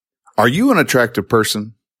Are you an attractive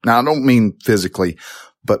person? Now, I don't mean physically,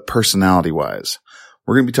 but personality-wise.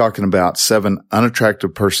 We're going to be talking about 7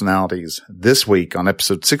 unattractive personalities this week on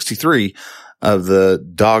episode 63 of the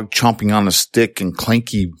Dog Chomping on a Stick and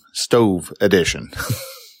Clanky Stove edition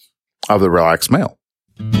of the Relaxed Male.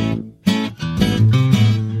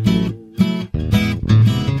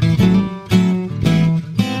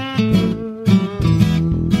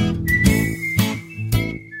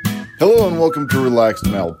 Hello and welcome to Relaxed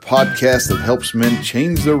Male, podcast that helps men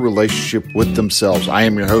change their relationship with themselves. I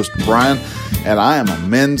am your host, Brian, and I am a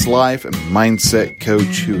men's life and mindset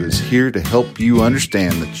coach who is here to help you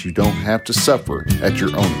understand that you don't have to suffer at your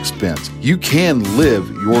own expense. You can live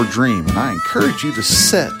your dream, and I encourage you to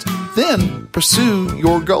set, then pursue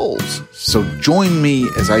your goals. So join me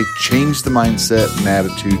as I change the mindset and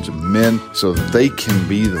attitudes of men so that they can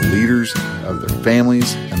be the leaders of their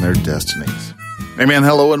families and their destinies. Hey man,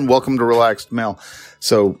 hello and welcome to Relaxed Male.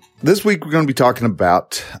 So this week we're going to be talking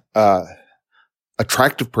about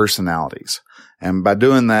attractive personalities. And by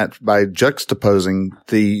doing that, by juxtaposing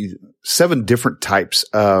the 7 different types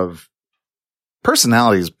of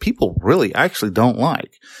personalities people really actually don't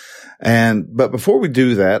like. But before we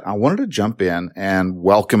do that, I wanted to jump in and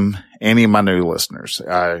welcome any of my new listeners.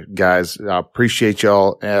 Guys, I appreciate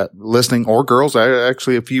y'all listening, or girls.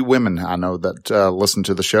 Actually, a few women I know that listen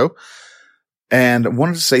to the show. And I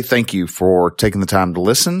wanted to say thank you for taking the time to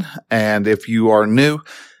listen. And if you are new,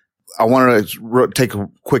 I wanted to take a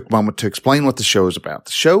quick moment to explain what the show is about.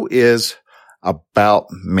 The show is about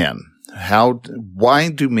men. Why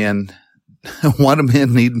do men need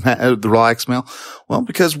the Relaxed Male? Well,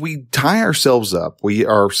 because we tie ourselves up. We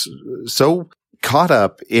are so caught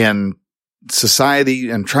up in society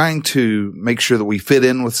and trying to make sure that we fit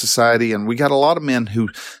in with society. And we got a lot of men who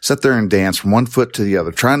sit there and dance from one foot to the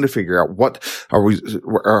other, trying to figure out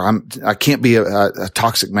I can't be a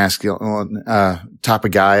toxic masculine, type of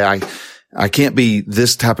guy. I can't be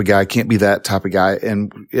this type of guy. I can't be that type of guy.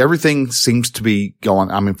 And everything seems to be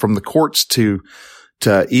going, from the courts to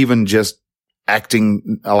even just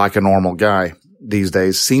acting like a normal guy these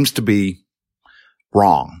days seems to be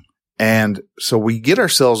wrong. And so we get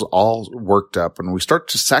ourselves all worked up and we start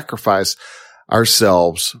to sacrifice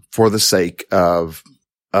ourselves for the sake of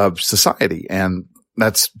society. And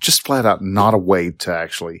that's just flat out not a way to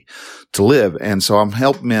live. And so I'm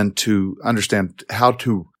helping men to understand how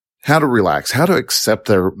to relax, how to accept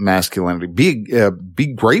their masculinity, be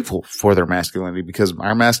grateful for their masculinity, because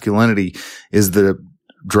our masculinity is the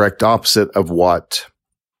direct opposite of what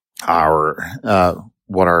the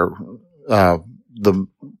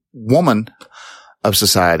woman of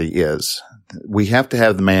society is. We have to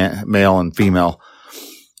have the male and female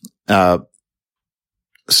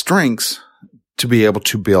strengths to be able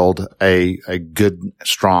to build a good,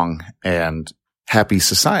 strong, and happy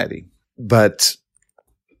society. But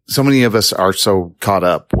so many of us are so caught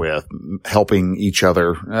up with helping each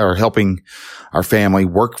other or helping our family,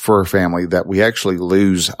 work for our family, that we actually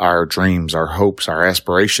lose our dreams, our hopes, our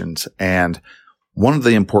aspirations. And one of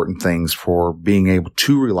the important things for being able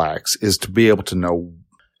to relax is to be able to know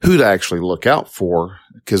who to actually look out for,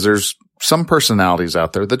 because there's some personalities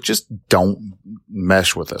out there that just don't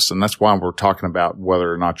mesh with us. And that's why we're talking about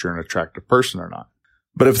whether or not you're an attractive person or not.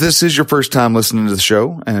 But if this is your first time listening to the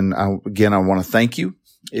show, and I want to thank you.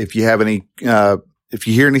 If you have if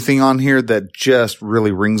you hear anything on here that just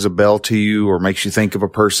really rings a bell to you or makes you think of a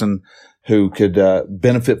person who could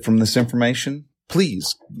benefit from this information,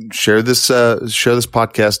 please share this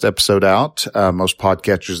podcast episode out. Most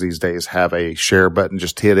podcatchers these days have a share button.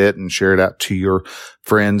 Just hit it and share it out to your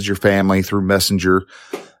friends, your family through Messenger.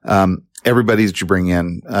 Everybody that you bring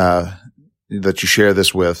in, that you share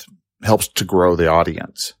this with, helps to grow the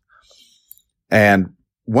audience. And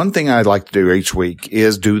one thing I'd like to do each week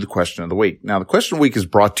is do the question of the week. Now, the question of the week is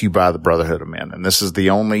brought to you by the Brotherhood of Men, and this is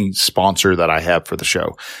the only sponsor that I have for the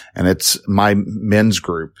show. And it's my men's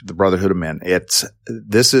group, the Brotherhood of Men.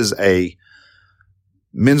 This is a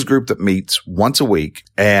men's group that meets once a week,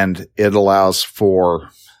 and it allows for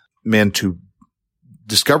men to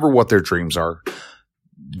discover what their dreams are,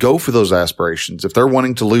 go for those aspirations. If they're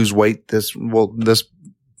wanting to lose weight, this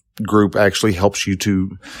group actually helps you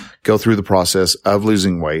to go through the process of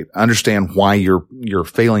losing weight, understand why you're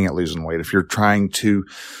failing at losing weight. If you're trying to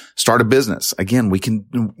start a business, again, we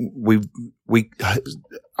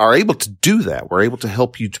are able to do that. We're able to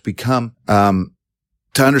help you to become, to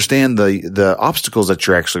understand the obstacles that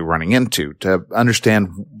you're actually running into, to understand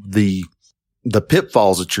the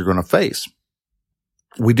pitfalls that you're going to face.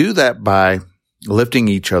 We do that by lifting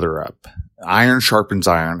each other up. Iron sharpens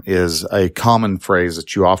iron is a common phrase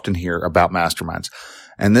that you often hear about masterminds.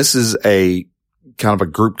 And this is a kind of a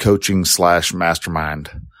group coaching / mastermind,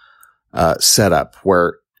 setup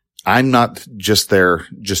where I'm not just there,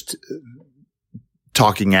 just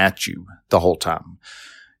talking at you the whole time.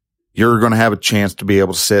 You're going to have a chance to be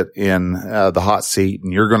able to sit in the hot seat,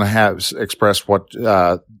 and you're going to express what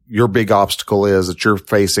your big obstacle is that you're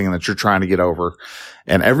facing and that you're trying to get over.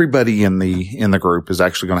 And everybody in the group is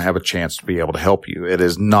actually going to have a chance to be able to help you. It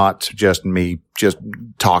is not just me just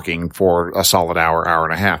talking for a solid hour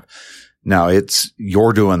and a half. No, it's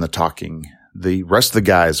you're doing the talking. The rest of the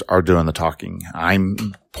guys are doing the talking.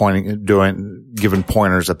 I'm giving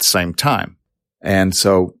pointers at the same time. And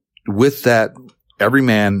so with that, every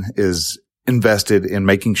man is invested in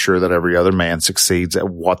making sure that every other man succeeds at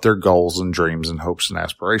what their goals and dreams and hopes and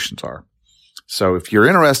aspirations are. So if you're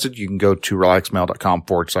interested, you can go to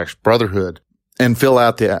relaxedmale.com/brotherhood and fill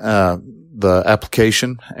out the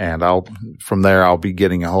application. And from there, I'll be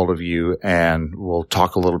getting a hold of you, and we'll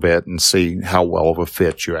talk a little bit and see how well of a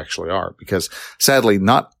fit you actually are. Because sadly,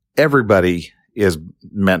 not everybody is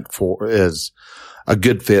a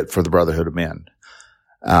good fit for the Brotherhood of Men.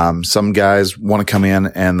 Some guys want to come in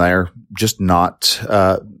and they're just not,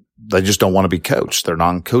 they just don't want to be coached. They're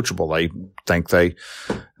non-coachable. They think they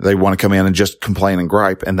want to come in and just complain and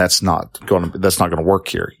gripe, and that's not going to work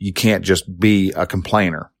here. You can't just be a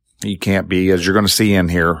complainer. You can't be, as you're going to see in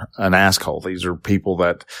here, an asshole. These are people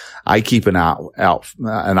that I keep an eye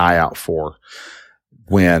out for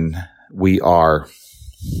when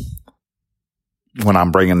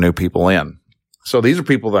I'm bringing new people in. So these are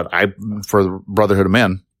people that for the Brotherhood of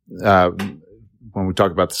Men, when we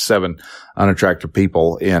talk about the 7 unattractive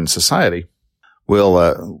people in society, I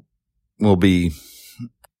want to be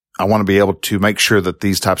able to make sure that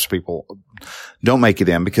these types of people don't make it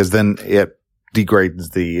in, because then it degrades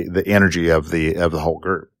the energy of the whole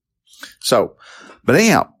group. So, but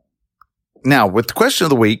anyhow, now with the question of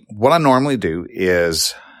the week, what I normally do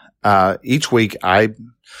is, each week I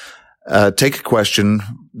take a question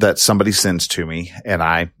that somebody sends to me, and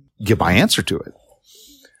I give my answer to it.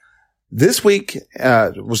 This week,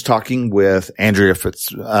 was talking with Andrea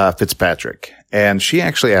Fitzpatrick, and she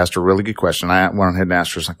actually asked a really good question. I went ahead and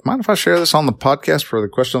asked her, like, mind if I share this on the podcast for the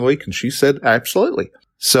question of the week? And she said, absolutely.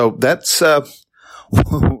 So that's who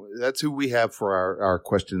we have for our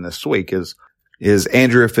question this week is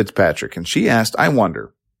Andrea Fitzpatrick. And she asked, I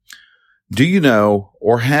wonder, do you know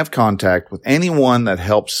or have contact with anyone that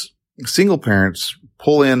helps single parents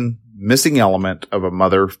pull in missing element of a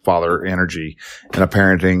mother-father energy in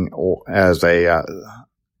parenting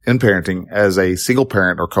as a single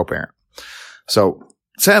parent or co-parent? So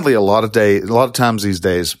sadly, a lot of times these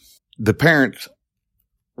days,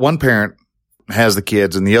 one parent has the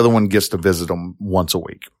kids and the other one gets to visit them once a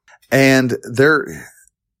week. And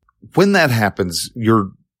when that happens,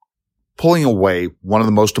 you're pulling away one of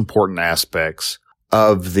the most important aspects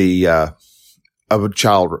of a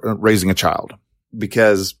child, raising a child,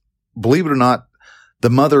 because believe it or not, the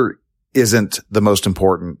mother isn't the most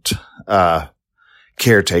important,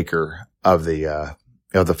 caretaker of the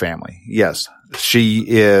family. Yes, she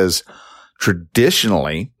is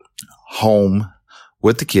traditionally home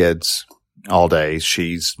with the kids all day.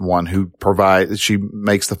 She's one who she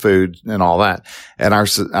makes the food and all that. And our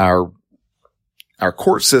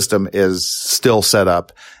court system is still set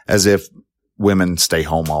up as if women stay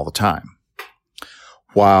home all the time,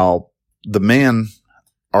 while the men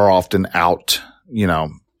are often out,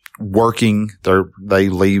 working. They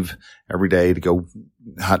leave every day to go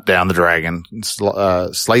hunt down the dragon,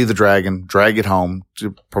 slay the dragon, drag it home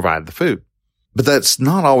to provide the food. But that's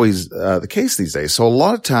not always the case these days. So a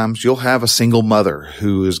lot of times you'll have a single mother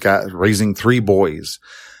who has raising 3 boys.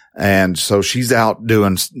 And so she's out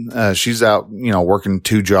working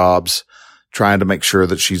 2 jobs, trying to make sure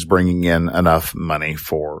that she's bringing in enough money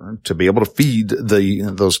to be able to feed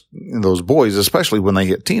those boys, especially when they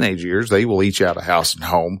hit teenage years. They will each out of house and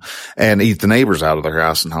home and eat the neighbors out of their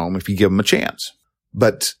house and home if you give them a chance.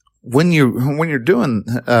 But when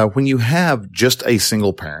you have just a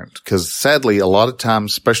single parent, because sadly, a lot of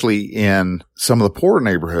times, especially in some of the poorer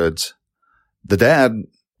neighborhoods, the dad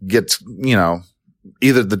gets,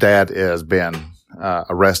 either the dad has been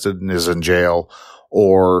arrested and is in jail,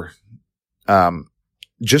 or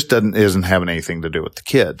just isn't having anything to do with the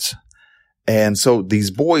kids. And so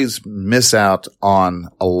these boys miss out on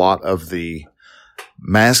a lot of the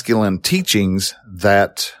masculine teachings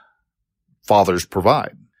that fathers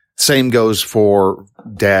provide. Same goes for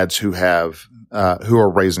dads who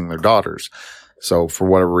are raising their daughters. So for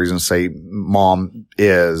whatever reason, say mom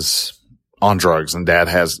is on drugs and dad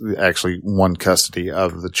has actually one custody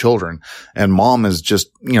of the children, and mom is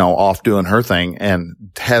just, off doing her thing and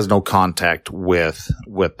has no contact with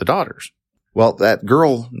the daughters. Well, that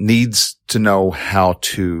girl needs to know how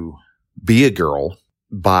to be a girl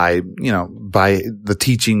by the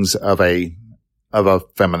teachings of a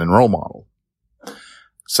feminine role model.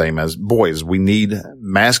 Same as boys. We need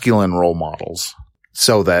masculine role models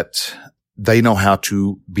so that they know how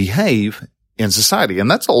to behave in society.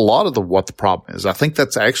 And that's a lot of what the problem is. I think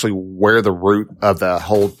that's actually where the root of the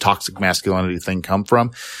whole toxic masculinity thing come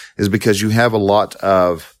from, is because you have a lot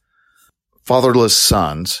of fatherless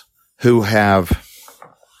sons who have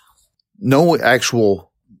no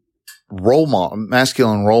actual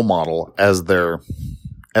masculine role model as their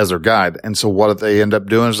guide. And so what they end up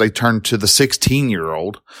doing is they turn to the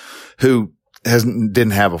 16-year-old who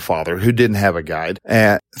didn't have a father, who didn't have a guide,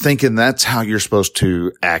 thinking that's how you're supposed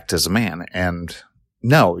to act as a man. And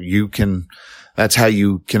no, that's how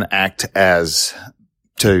you can act as,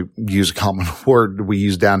 to use a common word we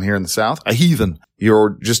use down here in the South, a heathen.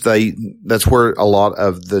 That's where a lot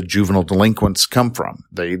of the juvenile delinquents come from.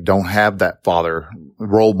 They don't have that father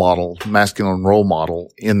role model, masculine role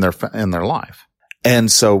model in their life.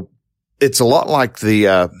 And so it's a lot like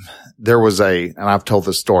there was and I've told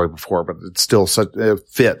this story before, but it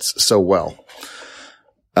fits so well.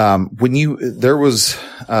 I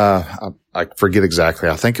forget exactly.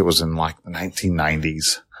 I think it was in like the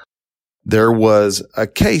 1990s. There was a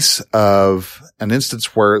case of an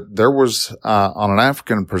instance where there was, on an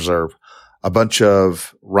African preserve, a bunch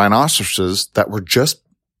of rhinoceroses that were just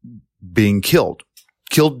being killed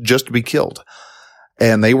just to be killed.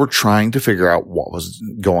 And they were trying to figure out what was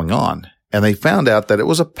going on. And they found out that it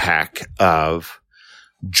was a pack of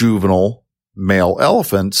juvenile male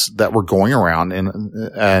elephants that were going around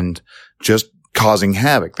and just causing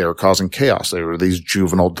havoc. They were causing chaos. They were these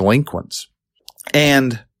juvenile delinquents.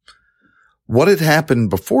 And what had happened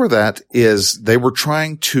before that is they were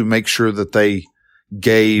trying to make sure that they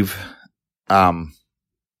gave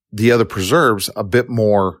the other preserves a bit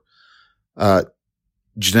more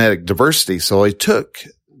genetic diversity. So they took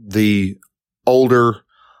the older,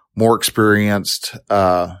 more experienced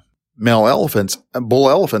male elephants, bull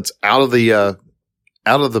elephants, out of the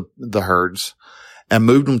herds and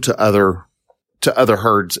moved them to other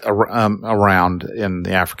herds around in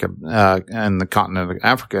the Africa, in the continent of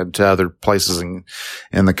Africa, to other places in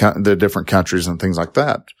the different countries and things like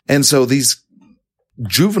that. And so these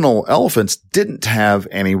juvenile elephants didn't have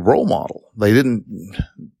any role model. They didn't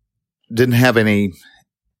have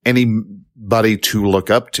anybody to look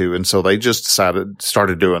up to. And so they just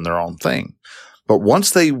started doing their own thing. But once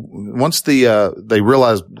they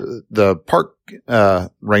realized the park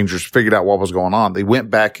rangers figured out what was going on, they went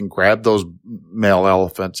back and grabbed those male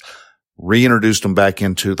elephants, reintroduced them back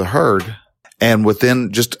into the herd. And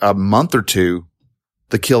within just a month or two,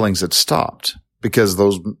 the killings had stopped because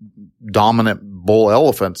those dominant bull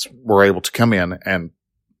elephants were able to come in and,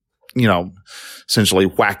 essentially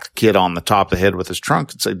whack the kid on the top of the head with his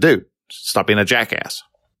trunk and say, dude, stop being a jackass.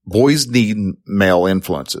 Boys need male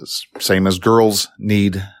influences, same as girls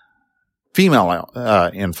need female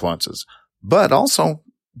influences. But also,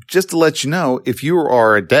 just to let you know, if you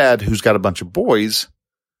are a dad who's got a bunch of boys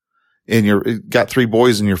got 3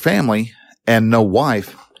 boys in your family and no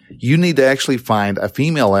wife, you need to actually find a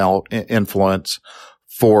female influence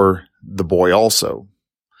for the boy also,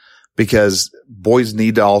 because boys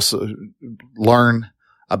need to also learn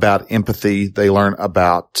about empathy. They learn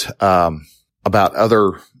about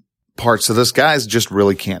other parts of this. Guys just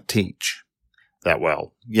really can't teach that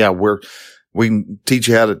well. Yeah, we can teach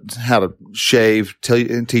you how to shave,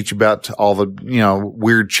 teach you about all the,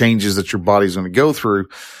 weird changes that your body's going to go through.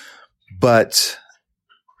 But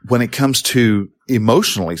when it comes to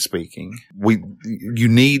emotionally speaking, you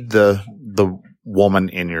need the woman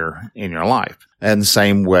in your life. And the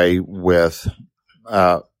same way with,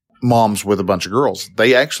 moms with a bunch of girls.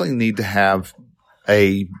 They actually need to have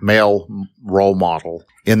a male role model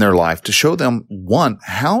in their life to show them, one,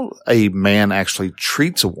 how a man actually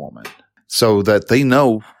treats a woman, so that they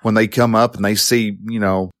know when they come up and they see,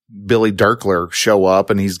 Billy Dirkler show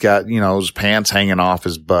up and he's got, his pants hanging off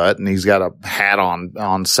his butt and he's got a hat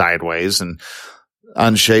on sideways and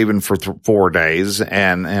unshaven for 4 days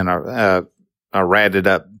and a ratted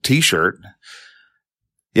up t-shirt.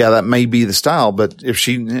 Yeah, that may be the style, but if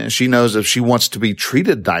she knows if she wants to be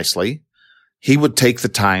treated nicely, he would take the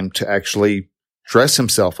time to actually dress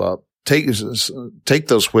himself up, take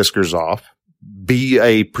those whiskers off, be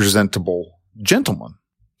a presentable gentleman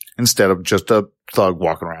instead of just a thug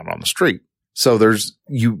walking around on the street. So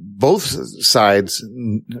both sides,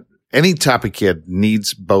 any type of kid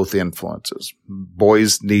needs both influences.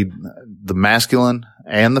 Boys need the masculine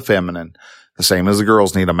and the feminine, the same as the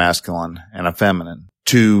girls need a masculine and a feminine.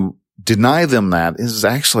 To deny them that is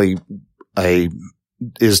actually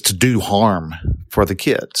is to do harm for the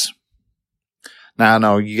kids. Now I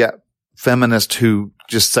know you got feminists who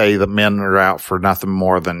just say that men are out for nothing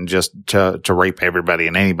more than just to rape everybody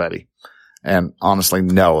and anybody. And honestly,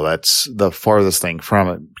 no, that's the farthest thing from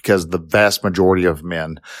it, because the vast majority of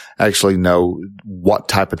men actually know what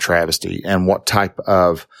type of travesty and what type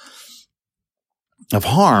of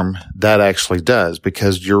harm that actually does,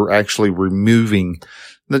 because you're actually removing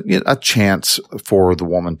a chance for the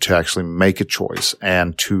woman to actually make a choice,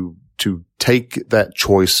 and to take that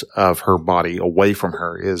choice of her body away from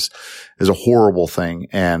her is a horrible thing,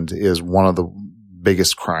 and is one of the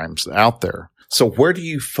biggest crimes out there. So where do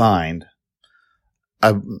you find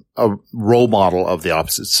a role model of the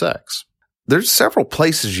opposite sex? There's several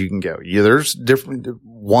places you can go. There's different.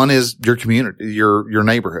 One is your community, your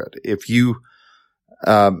neighborhood. If you,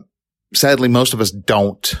 sadly, most of us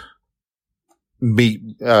don't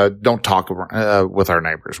talk with our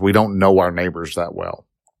neighbors. We don't know our neighbors that well.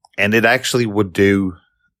 And it actually would do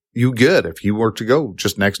you good if you were to go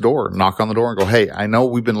just next door, knock on the door and go, hey, I know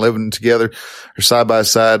we've been living together or side by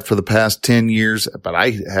side for the past 10 years, but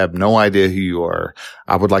I have no idea who you are.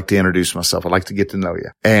 I would like to introduce myself. I'd like to get to know you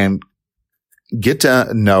and get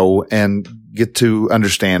to know and get to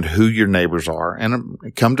understand who your neighbors are, and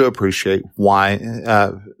come to appreciate why,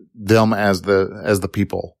 them as the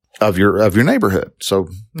people of your neighborhood. So,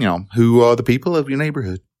 who are the people of your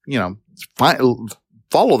neighborhood?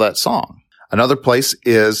 Follow that song. Another place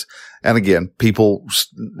is, and again, a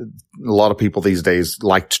lot of people these days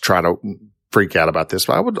like to try to freak out about this,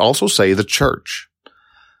 but I would also say the church.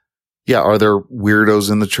 Yeah. Are there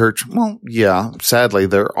weirdos in the church? Well, yeah, sadly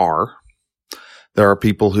there are. There are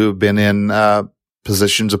people who have been in,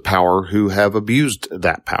 positions of power who have abused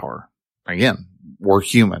that power. Again, we're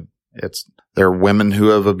human. There are women who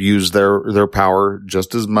have abused their power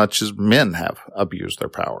just as much as men have abused their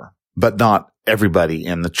power. But not everybody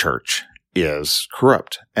in the church is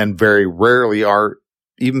corrupt. And very rarely are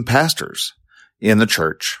even pastors in the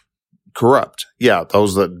church corrupt. Yeah,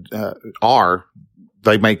 those that are,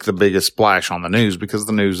 they make the biggest splash on the news because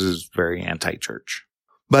the news is very anti-church.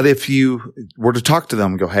 But if you were to talk to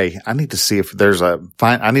them and go, hey, I need to see if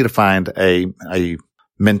I need to find a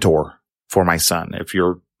mentor for my son. If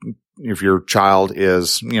your child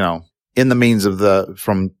is, in the means of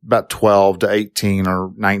from about 12 to 18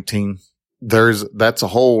 or 19, that's a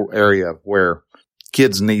whole area where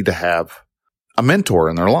kids need to have a mentor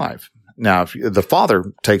in their life. Now, if the father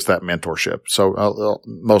takes that mentorship, so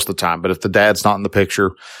most of the time, but if the dad's not in the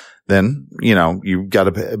picture, then, you've got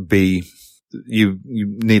to you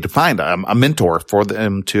need to find a mentor for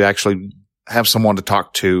them to actually have someone to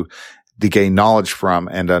talk to gain knowledge from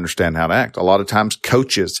and to understand how to act. A lot of times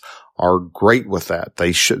coaches are great with that.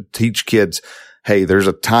 They should teach kids, hey, there's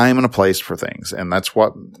a time and a place for things. And that's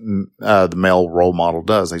what the male role model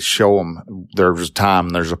does. They show them there's a time,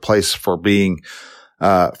 there's a place for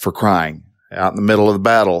for crying. Out in the middle of the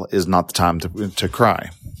battle is not the time to cry.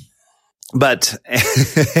 But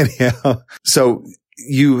anyhow, so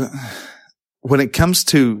when it comes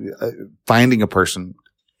to finding a person,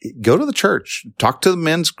 go to the church, talk to the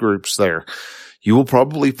men's groups there. You will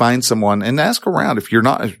probably find someone and ask around. If you're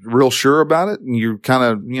not real sure about it and you're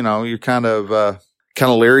kind of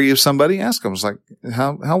leery of somebody, ask them. It's like,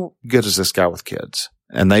 how good is this guy with kids?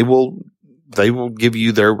 And they will give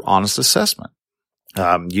you their honest assessment.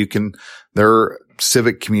 There are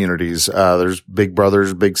civic communities. There's big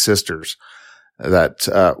brothers, big sisters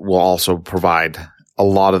that, will also provide a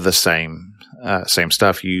lot of the same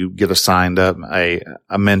stuff. You get assigned a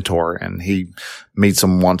mentor, and he meets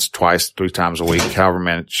them once, twice, 3 times a week, however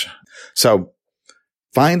much. So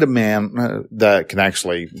find a man that can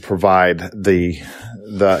actually provide the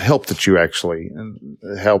help that you actually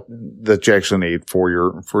need for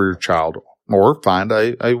your child, or find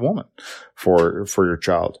a woman for your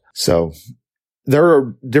child. So there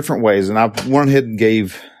are different ways, and I went ahead and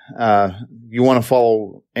gave, you want to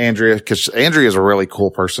follow Andrea, because Andrea is a really cool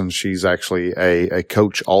person. She's actually a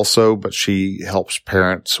coach also, but she helps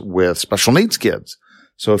parents with special needs kids.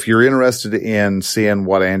 So if you're interested in seeing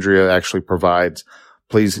what Andrea actually provides,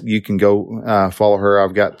 please, you can go follow her.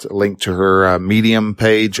 I've got a link to her Medium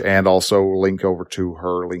page, and also a link over to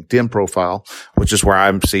her LinkedIn profile, which is where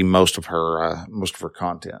I'm seeing most of her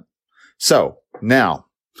content. So now,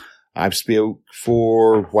 I've spoke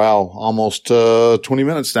for, almost 20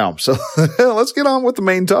 minutes now. So let's get on with the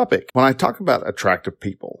main topic. When I talk about attractive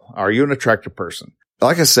people, are you an attractive person?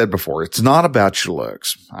 Like I said before, it's not about your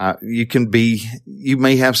looks. You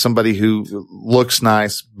may have somebody who looks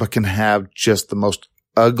nice, but can have just the most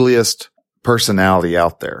ugliest personality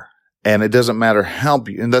out there. And it doesn't matter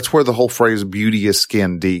and that's where the whole phrase beauty is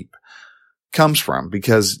skin deep comes from,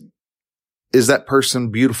 because is that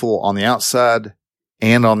person beautiful on the outside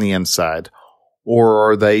and on the inside? Or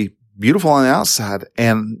are they beautiful on the outside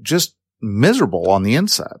and just miserable on the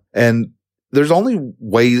inside? And the only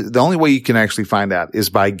way you can actually find out is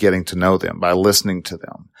by getting to know them, by listening to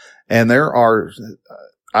them. And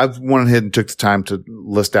I've went ahead and took the time to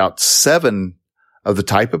list out 7 of the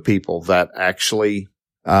type of people that actually,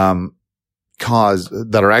 not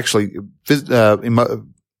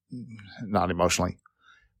emotionally,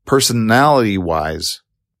 personality wise,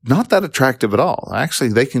 not that attractive at all. Actually,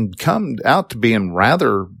 they can come out to being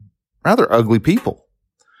rather ugly people.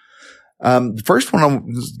 The first one I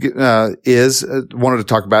wanted to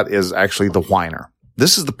talk about is actually the whiner.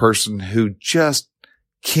 This is the person who just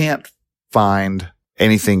can't find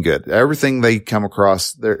anything good. Everything they come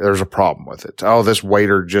across, there's a problem with it. Oh, this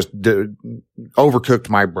waiter just overcooked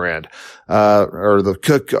my bread, or the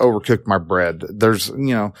cook overcooked my bread. There's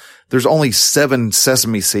only 7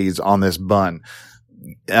 sesame seeds on this bun.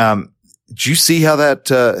 Did you see how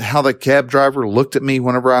that cab driver looked at me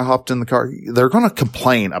whenever I hopped in the car? They're going to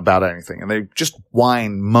complain about anything, and they just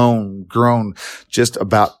whine, moan, groan just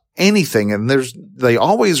about anything. And they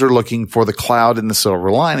always are looking for the cloud in the silver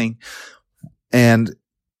lining and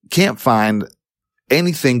can't find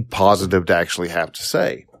anything positive to actually have to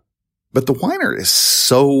say. But the whiner is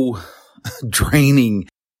so draining,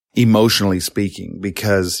 emotionally speaking,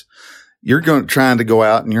 because you're trying to go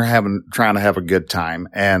out and you're trying to have a good time,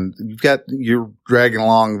 and you're dragging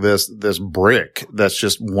along this brick that's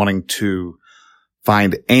just wanting to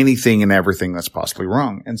find anything and everything that's possibly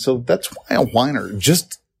wrong. And so that's why a whiner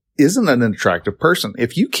just isn't an attractive person.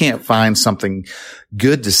 If you can't find something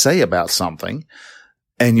good to say about something,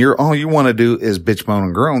 and all you want to do is bitch, moan,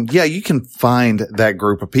 and groan, yeah, you can find that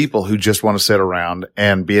group of people who just want to sit around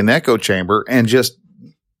and be an echo chamber and just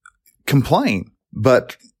complain.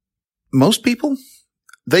 But most people,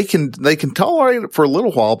 they can tolerate it for a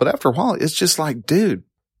little while, but after a while, it's just like, dude,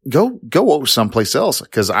 go over someplace else,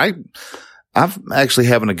 because I'm actually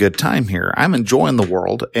having a good time here. I'm enjoying the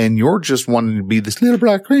world, and you're just wanting to be this little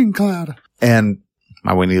black rain cloud. And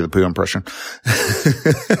my Winnie the Pooh impression.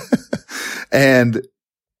 And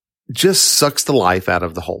just sucks the life out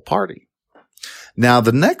of the whole party. Now,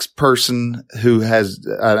 the next person who has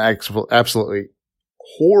an absolutely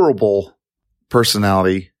horrible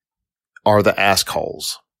personality are the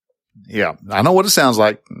askholes. Yeah, I know what it sounds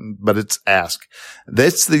like, but it's ask.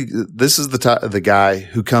 This is the guy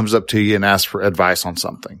who comes up to you and asks for advice on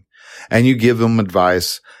something, and you give them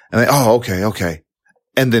advice, and they, okay,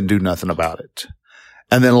 and then do nothing about it.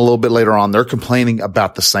 And then a little bit later on, they're complaining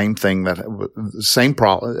about the same thing, problem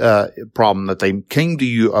that they came to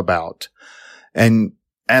you about, and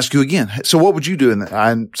ask you again. So what would you do?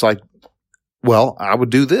 And it's like, well, I would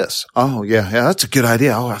do this. Oh, yeah, that's a good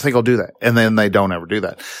idea. Oh, I think I'll do that. And then they don't ever do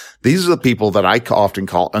that. These are the people that I often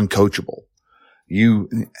call uncoachable. You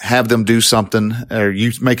have them do something, or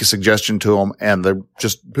you make a suggestion to them, and they're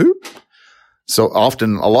just boop. So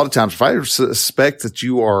often, a lot of times, if I suspect that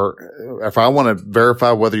if I want to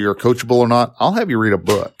verify whether you're coachable or not, I'll have you read a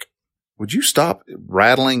book. Would you stop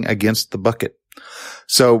rattling against the bucket?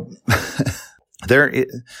 So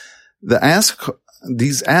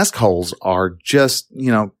these askholes are just,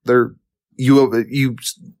 you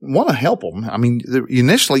want to help them. I mean,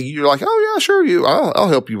 initially you're like, oh yeah, sure, I'll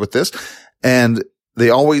help you with this. And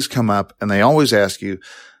they always come up and they always ask you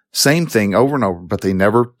same thing over and over, but they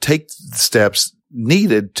never take the steps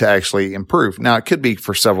needed to actually improve. Now, it could be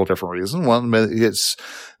for several different reasons. One,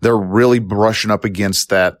 they're really brushing up against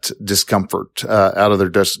that discomfort,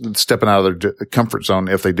 stepping out of their comfort zone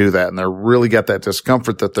if they do that. And they're really got that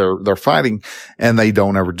discomfort that they're fighting, and they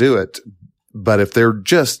don't ever do it. But if they're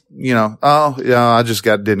just, I just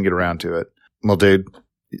didn't get around to it. Well, dude,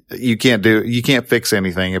 you can't fix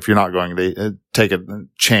anything if you're not going to take a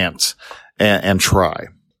chance and try.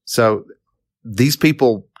 So these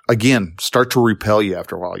people, again, start to repel you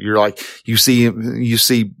after a while. You're like, you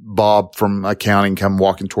see Bob from accounting come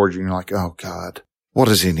walking towards you, and you're like, oh God, what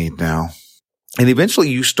does he need now? And eventually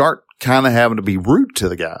you start kind of having to be rude to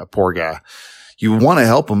the guy, poor guy. You want to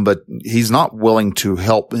help him, but he's not willing to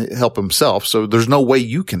help himself. So there's no way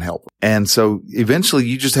you can help him. And so eventually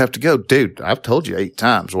you just have to go, dude, I've told you 8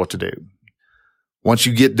 times what to do. Once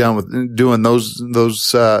you get done with doing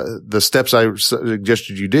the steps I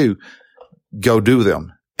suggested you do, go do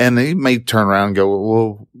them. And they may turn around and go,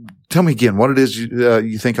 well, tell me again what it is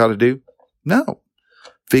you think I ought to do. No,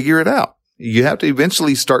 figure it out. You have to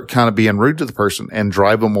eventually start kind of being rude to the person and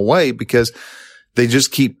drive them away, because they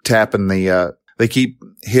just keep tapping they keep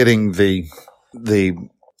hitting the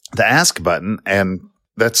ask button, and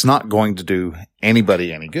that's not going to do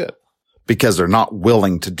anybody any good. because they're not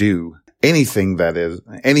willing to do anything that is,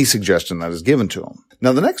 any suggestion that is given to them.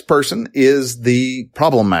 Now, the next person is the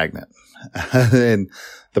problem magnet. And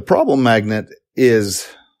the problem magnet is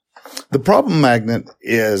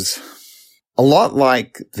a lot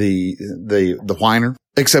like the whiner,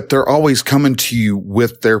 except they're always coming to you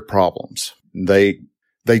with their problems. They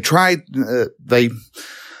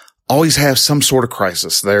always have some sort of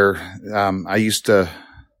crisis. I used to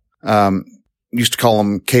call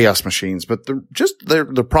them chaos machines, but they're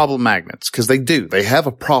problem magnets, because they have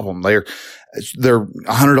a problem. They're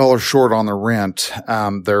 $100 short on their rent.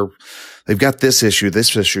 They've got this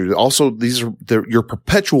issue. Also, they're your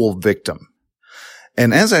perpetual victim.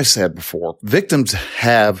 And as I said before, victims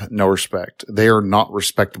have no respect. They are not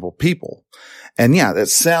respectable people. And yeah, that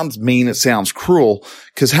sounds mean. It sounds cruel,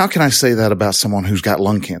 because how can I say that about someone who's got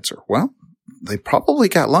lung cancer? Well, they probably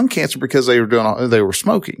got lung cancer because they were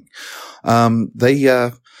smoking.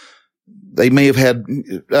 They may have had,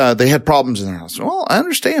 they had problems in their house. Well, I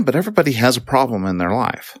understand, but everybody has a problem in their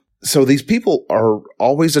life. So these people are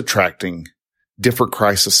always attracting different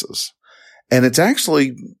crises. And it's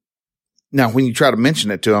actually, now when you try to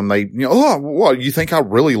mention it to them, you think I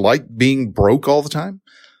really like being broke all the time?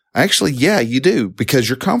 Actually, yeah, you do, because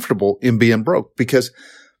you're comfortable in being broke, because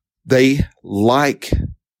they like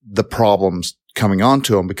the problems coming on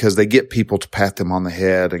to them, because they get people to pat them on the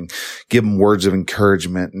head and give them words of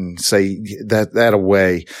encouragement and say that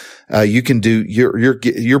away. You can do,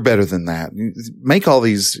 you're better than that. Make all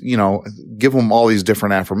these, give them all these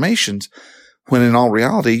different affirmations, when in all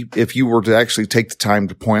reality, if you were to actually take the time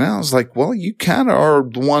to point out, it's like, well, you kind of are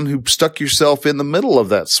the one who stuck yourself in the middle of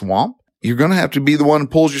that swamp. You're going to have to be the one who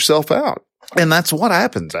pulls yourself out. And that's what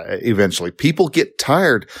happens eventually. People get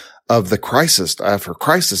tired of the crisis after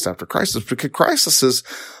crisis after crisis, because crises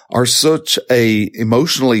are such a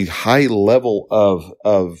emotionally high level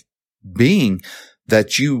of being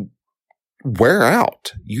that you wear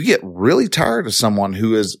out. You get really tired of someone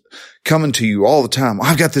who is coming to you all the time.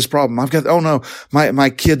 I've got this problem. Oh no,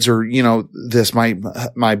 my kids are, this,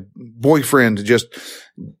 my boyfriend just,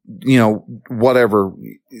 whatever.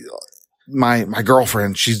 My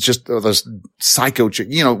girlfriend, she's just this psycho chick.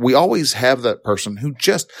 We always have that person who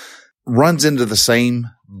just runs into the same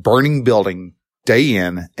burning building day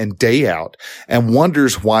in and day out and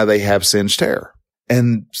wonders why they have singed hair.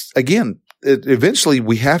 And again, eventually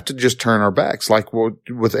we have to just turn our backs, like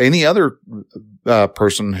with any other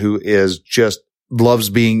person who is just loves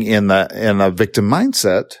being in a victim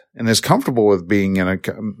mindset and is comfortable with being in a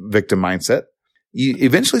victim mindset. You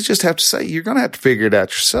eventually just have to say, you're going to have to figure it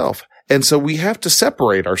out yourself. And so we have to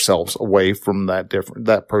separate ourselves away from that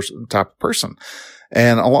type of person.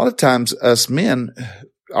 And a lot of times us men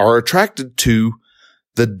are attracted to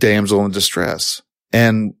the damsel in distress.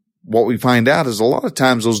 And what we find out is a lot of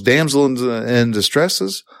times those damsels in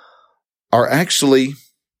distresses are actually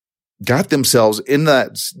got themselves in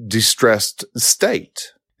that distressed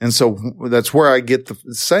state. And so that's where I get the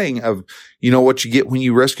saying of, what you get when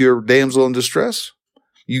you rescue a damsel in distress?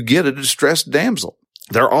 You get a distressed damsel.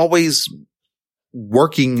 They're always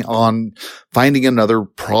working on finding another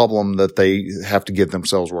problem that they have to get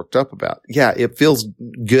themselves worked up about. Yeah, it feels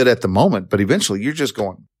good at the moment, but eventually you're just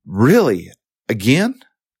going, really? Again?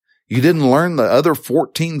 You didn't learn the other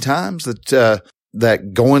 14 times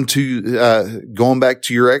that going back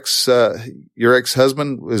to your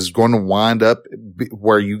ex-husband is going to wind up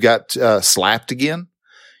where you got slapped again?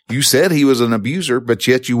 You said he was an abuser, but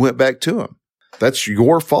yet you went back to him. That's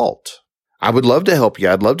your fault. I would love to help you.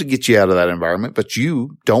 I'd love to get you out of that environment, but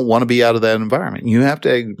you don't want to be out of that environment. You have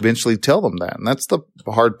to eventually tell them that. And that's the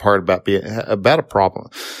hard part about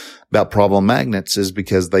problem magnets, is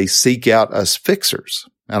because they seek out us fixers.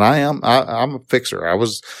 And I'm a fixer. I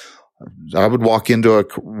would walk into a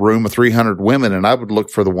room of 300 women and I would look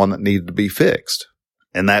for the one that needed to be fixed.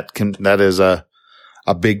 And that is a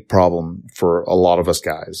big problem for a lot of us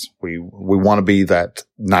guys. We want to be that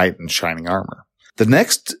knight in shining armor. The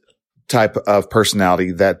next type of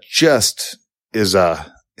personality that just is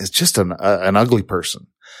just an ugly person.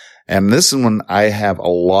 And this one I have a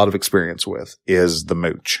lot of experience with, is the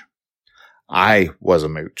mooch. I was a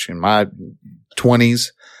mooch in my 20s.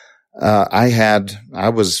 I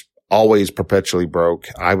was always perpetually broke.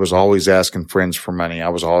 I was always asking friends for money. I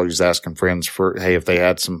was always asking friends for, hey, if they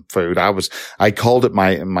had some food. I called it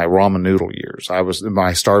my ramen noodle years. I was in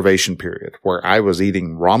my starvation period where I was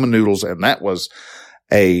eating ramen noodles, and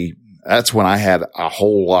that's when I had a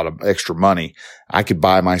whole lot of extra money. I could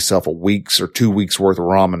buy myself a week's or 2 weeks worth of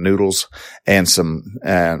ramen noodles and some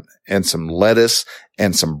lettuce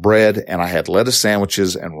and some bread. And I had lettuce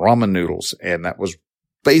sandwiches and ramen noodles. And that was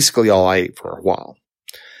basically all I ate for a while.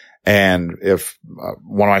 And if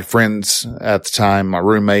one of my friends at the time, my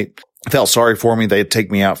roommate, felt sorry for me, they'd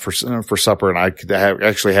take me out for supper, and I could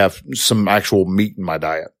actually have some actual meat in my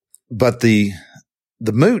diet. But the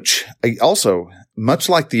mooch also, much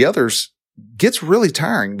like the others, gets really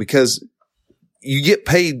tiring because you get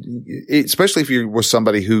paid, especially if you're with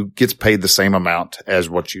somebody who gets paid the same amount as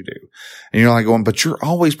what you do. And you're like going, but you're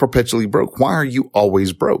always perpetually broke. Why are you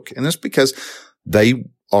always broke? And it's because they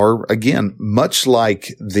are, again, much like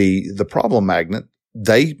the problem magnet,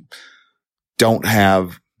 they don't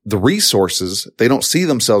have the resources. They don't see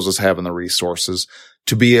themselves as having the resources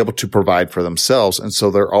to be able to provide for themselves. And so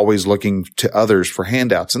they're always looking to others for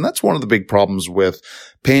handouts. And that's one of the big problems with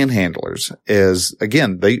panhandlers is,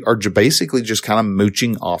 again, they are basically just kind of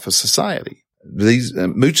mooching off of society. These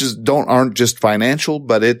mooches aren't just financial,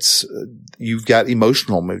 but you've got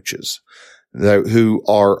emotional mooches who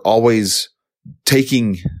are always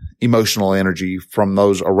taking emotional energy from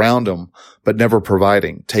those around them, but never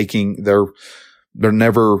providing, they're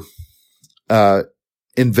never,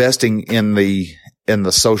 investing in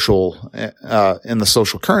the social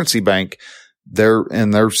currency bank. They're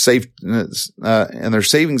in their in their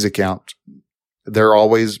savings account. They're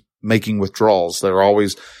always making withdrawals. They're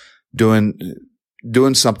always doing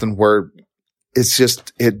something where it's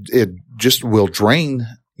just, it just will drain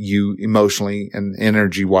you emotionally and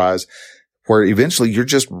energy wise, where eventually you're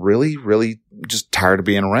just really, really just tired of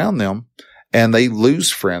being around them. And they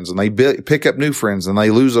lose friends, and they pick up new friends, and they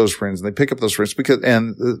lose those friends, and they pick up those friends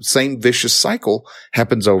and the same vicious cycle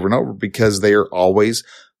happens over and over because they are always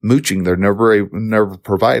mooching. They're never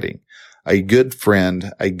providing. A good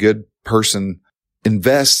friend, a good person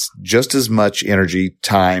invests just as much energy,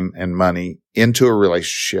 time, and money into a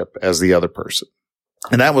relationship as the other person.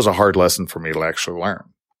 And that was a hard lesson for me to actually learn.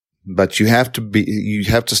 But you have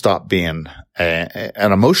to stop being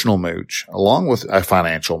an emotional mooch along with a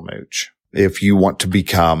financial mooch if you want to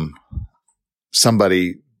become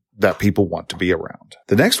somebody that people want to be around.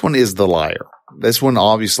 The next one is the liar. This one,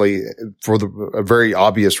 obviously, for a very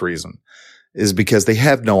obvious reason, is because they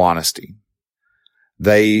have no honesty.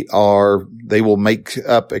 They will make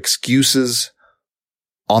up excuses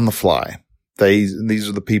on the fly. These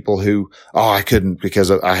are the people who, I couldn't because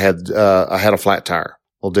I had a flat tire.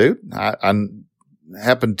 Well, dude, I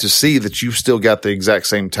happened to see that you've still got the exact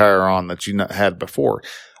same tire on that you had before.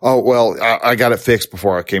 Oh, well, I got it fixed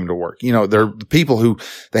before I came to work. They're the people who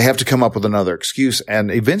they have to come up with another excuse. And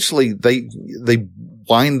eventually they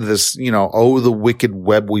wind this, the wicked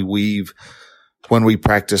web we weave when we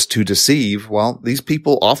practice to deceive. Well, these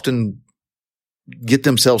people often get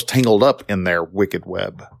themselves tangled up in their wicked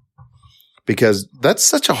web because that's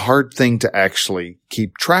such a hard thing to actually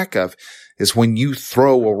keep track of, is when you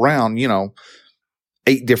throw around,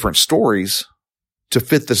 8 different stories to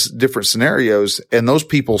fit the different scenarios, and those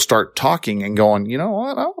people start talking and going, you know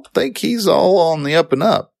what? I don't think he's all on the up and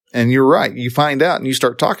up. And you're right. You find out and you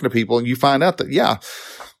start talking to people and you find out that, yeah,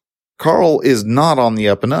 Carl is not on the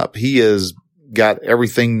up and up. He has got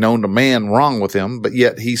everything known to man wrong with him, but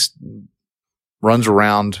yet he runs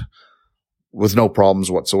around with no problems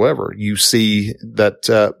whatsoever. You see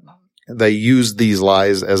that, they use these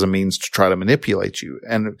lies as a means to try to manipulate you.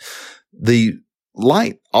 And the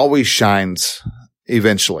light always shines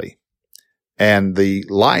eventually, and the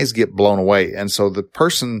lies get blown away. And so the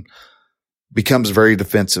person becomes very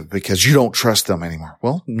defensive because you don't trust them anymore.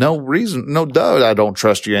 Well, no doubt I don't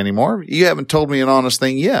trust you anymore. You haven't told me an honest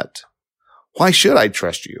thing yet. Why should I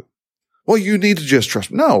trust you? Well, you need to just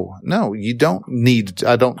trust me. No, you don't need,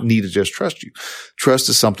 I don't need to just trust you. Trust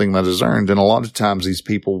is something that is earned. And a lot of times these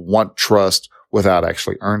people want trust without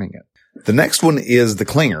actually earning it. The next one is the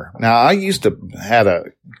clinger. Now, I used to had a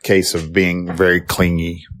case of being very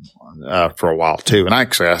clingy, for a while too. And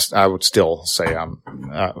actually, I would still say I'm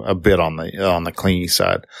a bit on the clingy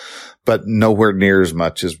side, but nowhere near as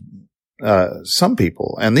much as, some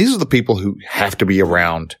people. And these are the people who have to be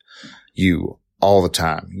around you all the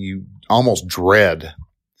time. You almost dread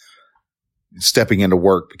stepping into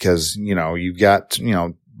work because, you've got,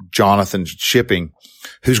 Jonathan Shipping,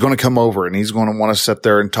 who's going to come over and he's going to want to sit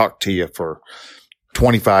there and talk to you for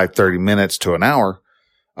 25, 30 minutes to an hour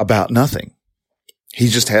about nothing. He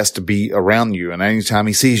just has to be around you. And anytime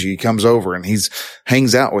he sees you, he comes over and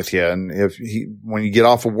hangs out with you. And when you get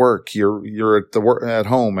off of work, you're at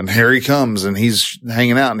home, and here he comes and he's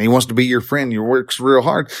hanging out and he wants to be your friend. You works real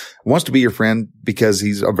hard, wants to be your friend because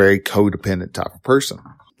he's a very codependent type of person.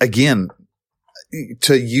 Again,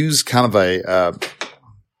 to use kind of a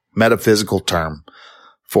metaphysical term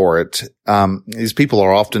for it, these people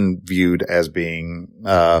are often viewed as being,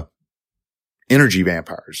 energy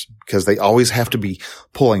vampires because they always have to be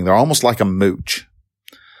pulling. They're almost like a mooch.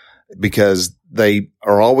 because they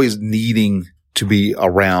are always needing to be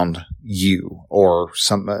around you or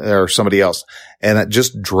somebody else. And it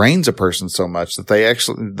just drains a person so much that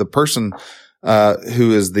the person,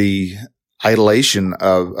 who is the idolation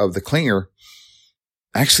of the clinger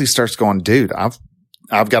actually starts going, dude, I've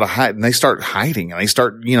got to hide. And they start hiding and they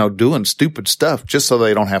start, doing stupid stuff just so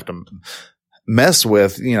they don't have to mess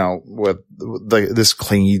with this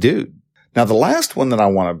clingy dude. Now, the last one that I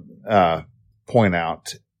want to, point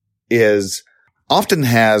out is often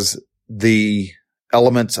has the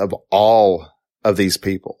elements of all of these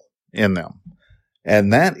people in them.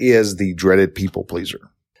 And that is the dreaded people pleaser.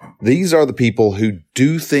 These are the people who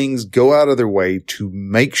do things, go out of their way to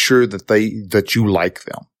make sure that you like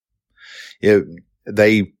them.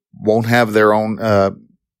 They won't have their own,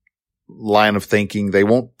 line of thinking. They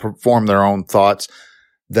won't perform their own thoughts.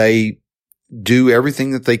 They do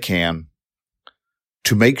everything that they can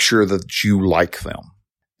to make sure that you like them.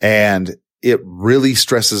 And it really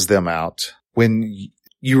stresses them out when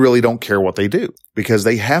you really don't care what they do, because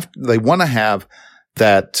they want to have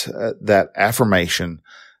that affirmation,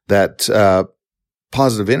 that,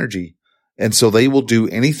 positive energy. And so they will do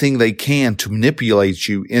anything they can to manipulate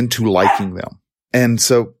you into liking them. And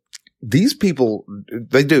so these people,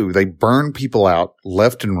 they burn people out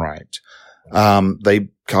left and right. They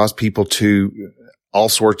cause people to all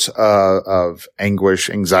sorts of anguish,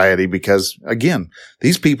 anxiety, because again,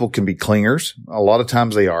 these people can be clingers. A lot of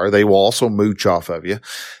times they are. They will also mooch off of you.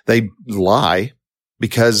 They lie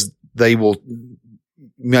because you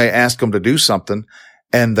may ask them to do something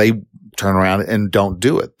and they turn around and don't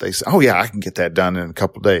do it. They say, oh yeah, I can get that done in a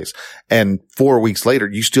couple of days. And 4 weeks later,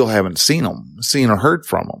 you still haven't seen or heard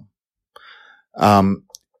from them.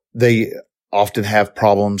 They often have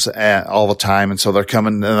problems all the time. And so they're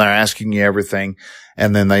coming and they're asking you everything.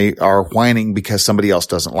 And then they are whining because somebody else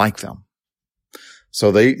doesn't like them.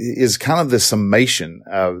 So is kind of the summation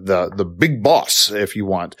of the big boss, if you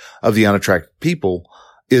want, of the unattractive people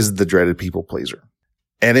is the dreaded people pleaser.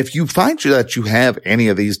 And if you find that you have any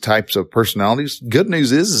of these types of personalities, good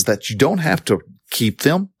news is that you don't have to keep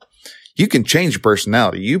them. You can change your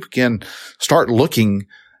personality. You can start looking.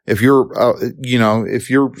 If you're, if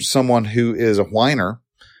you're someone who is a whiner,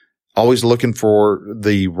 always looking for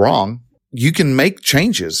the wrong, you can make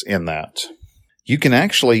changes in that. You can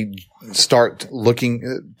actually start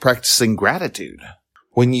practicing gratitude.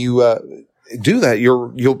 When you, do that,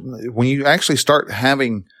 when you actually start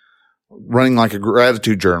running like a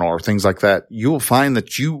gratitude journal or things like that, you will find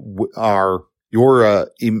that your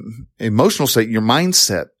emotional state, your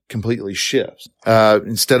mindset completely shifts.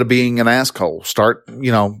 Instead of being an asshole,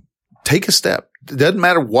 take a step. It doesn't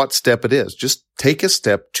matter what step it is. Just take a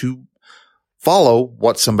step to follow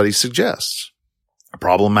what somebody suggests. A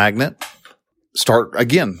problem magnet.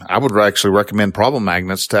 I would actually recommend problem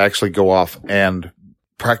magnets to actually go off and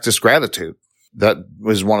practice gratitude. That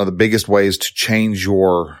was one of the biggest ways to change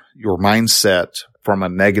your mindset from a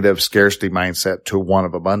negative scarcity mindset to one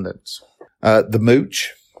of abundance. The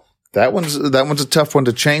mooch. That one's a tough one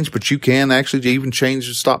to change, but you can actually even change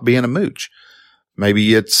and stop being a mooch.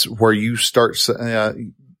 Maybe it's where you start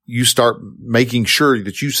making sure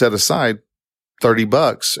that you set aside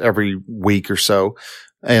 $30 every week or so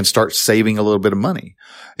and start saving a little bit of money.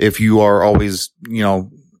 If you are always,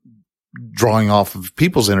 drawing off of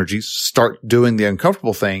people's energies, start doing the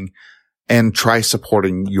uncomfortable thing and try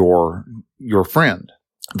supporting your friend.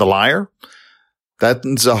 The liar.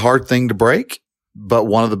 That's a hard thing to break. But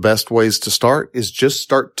one of the best ways to start is just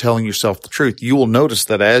start telling yourself the truth. You will notice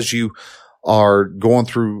that as you are going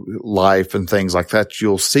through life and things like that,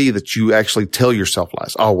 you'll see that you actually tell yourself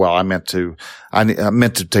lies. Oh, well, I meant to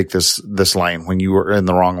take this lane when you were in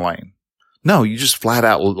the wrong lane. No, you just flat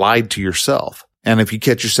out lied to yourself. And if you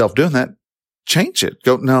catch yourself doing that, change it.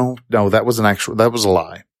 Go, no, that was a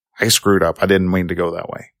lie. I screwed up. I didn't mean to go that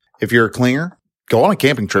way. If you're a clinger, go on a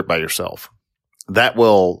camping trip by yourself. That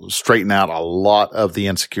will straighten out a lot of the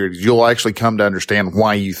insecurities. You'll actually come to understand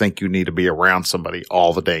why you think you need to be around somebody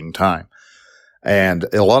all the dang time. And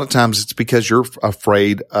a lot of times it's because you're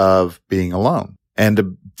afraid of being alone. And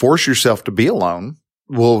to force yourself to be alone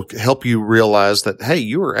will help you realize that, hey,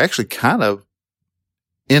 you are actually kind of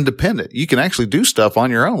independent. You can actually do stuff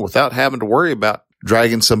on your own without having to worry about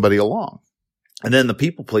dragging somebody along. And then the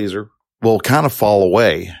people pleaser will kind of fall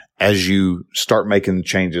away as you start making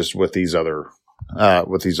changes with these other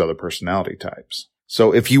personality types.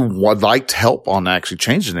 So if you would like help on actually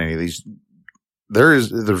changing any of these,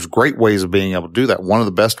 there's great ways of being able to do that. One of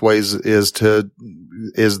the best ways is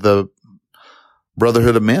the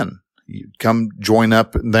Brotherhood of Men. You come join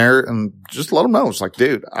up in there and just let them know. It's like,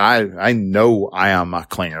 dude, I know I am a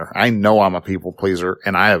clinger. I know I'm a people pleaser,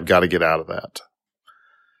 and I have got to get out of that.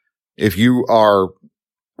 If you are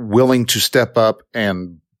willing to step up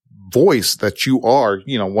and voice that you are,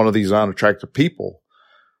 one of these unattractive people,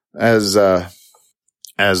 as the,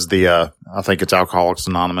 I think it's Alcoholics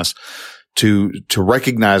Anonymous, to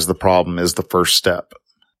recognize the problem is the first step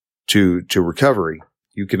to recovery.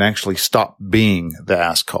 You can actually stop being the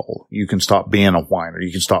asshole. You can stop being a whiner.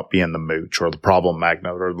 You can stop being the mooch or the problem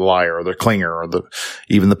magnet or the liar or the clinger or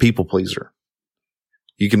even the people pleaser.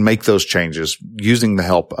 You can make those changes using the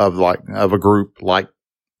help of a group like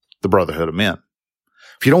the Brotherhood of Men.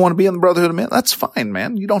 If you don't want to be in the Brotherhood of Men, that's fine,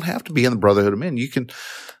 man. You don't have to be in the Brotherhood of Men.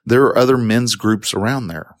 There are other men's groups around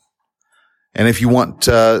there. And if you want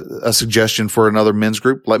a suggestion for another men's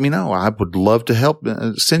group, let me know. I would love to help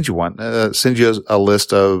send you one, send you a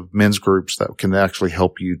list of men's groups that can actually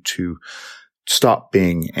help you to stop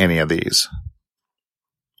being any of these.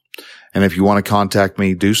 And if you want to contact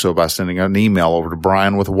me, do so by sending an email over to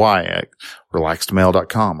Brian with a Y at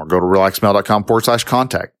relaxedmail.com or go to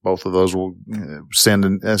relaxedmail.com/contact. Both of those will send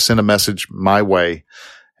a message my way,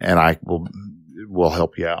 and I will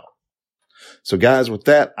help you out. So guys, with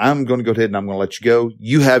that, I'm going to go ahead and I'm going to let you go.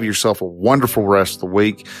 You have yourself a wonderful rest of the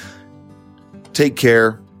week. Take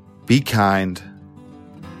care. Be kind.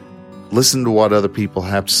 Listen to what other people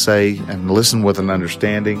have to say and listen with an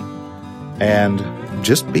understanding, and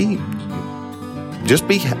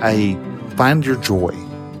find your joy.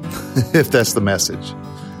 If that's the message,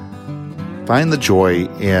 find the joy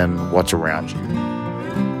in what's around you,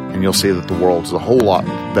 and you'll see that the world is a whole lot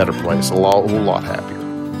better place, a whole lot happier.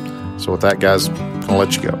 So with that, guys, I'm going to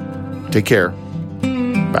let you go. Take care.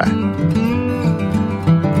 Bye.